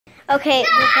Okay.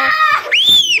 Stop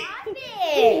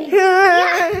it.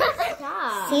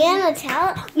 Stop. Sienna,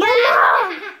 tell Yeah.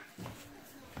 Mom.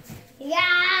 Yeah.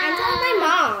 I'm telling my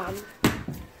mom.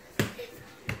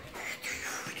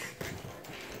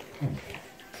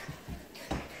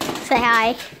 Say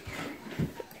hi.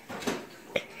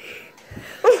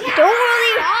 Don't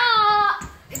really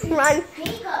run.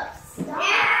 Jacob, stop.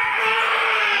 Yeah.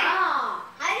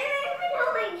 I didn't even know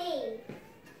my name.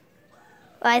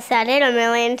 I said it a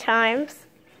million times.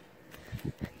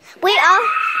 Wait,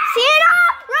 Sienna,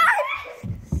 run!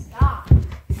 Stop.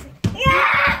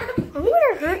 Yeah. I'm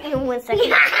gonna hurt you in 1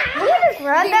 second. I'm gonna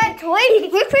grab that toy,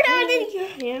 whip it out in your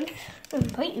hand, and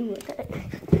bite you with it.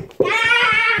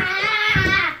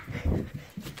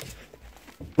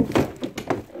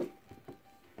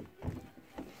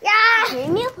 Yeah. Leave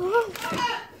me alone.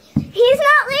 He's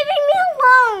not leaving me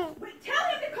alone. Wait, tell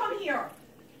him to come here.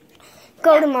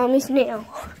 Go to mommy's now.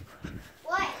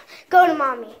 What? Go to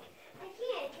mommy. I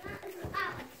can't. It's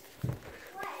not.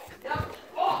 What? No.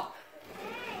 Oh.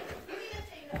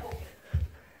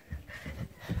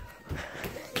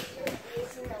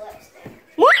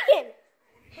 Morgan!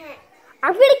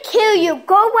 I'm gonna kill you.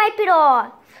 Go wipe it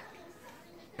off.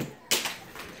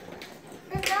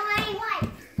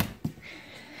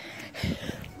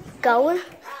 Go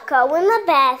in the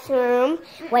bathroom,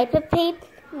 wipe a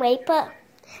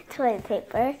toilet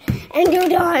paper, and you're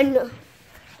done.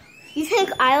 You think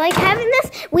I like having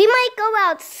this? We might go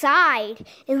outside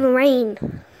in the rain.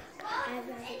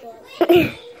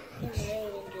 We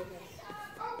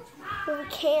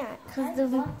can't. Cause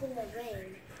the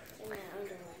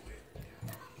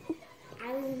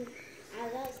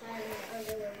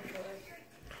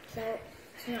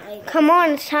Come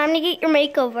on, it's time to get your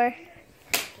makeover.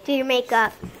 Do your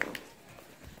makeup.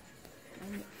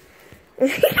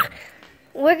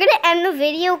 We're gonna end the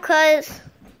video because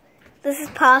this is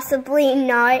possibly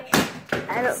not.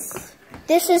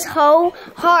 This is so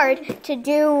hard to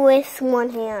do with one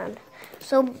hand.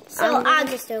 So I'll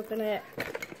just open it.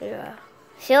 Yeah.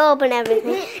 She'll open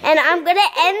everything. And I'm gonna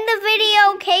end the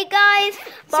video, okay guys?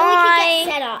 Bye. So we can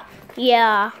get set up.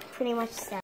 Yeah. Pretty much set up.